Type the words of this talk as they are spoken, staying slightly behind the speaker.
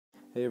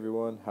Hey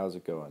everyone, how's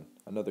it going?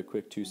 Another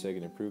quick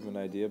 2-second improvement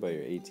idea by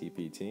your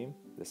ATP team.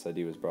 This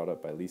idea was brought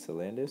up by Lisa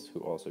Landis, who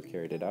also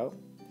carried it out.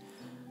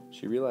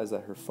 She realized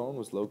that her phone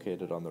was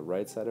located on the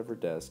right side of her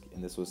desk,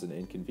 and this was an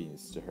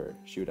inconvenience to her.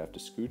 She would have to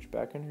scooch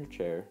back in her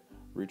chair,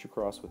 reach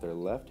across with her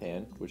left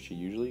hand, which she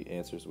usually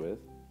answers with,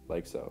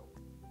 like so.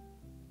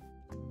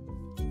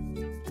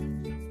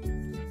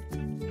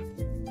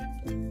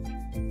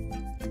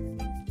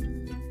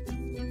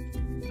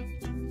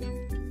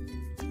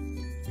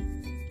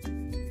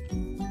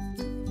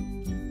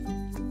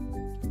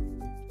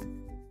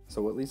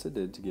 So what Lisa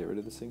did to get rid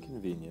of this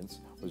inconvenience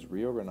was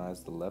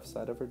reorganize the left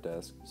side of her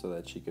desk so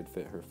that she could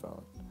fit her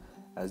phone.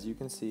 As you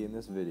can see in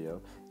this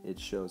video, it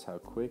shows how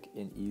quick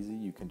and easy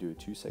you can do a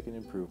 2-second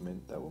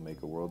improvement that will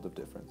make a world of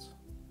difference.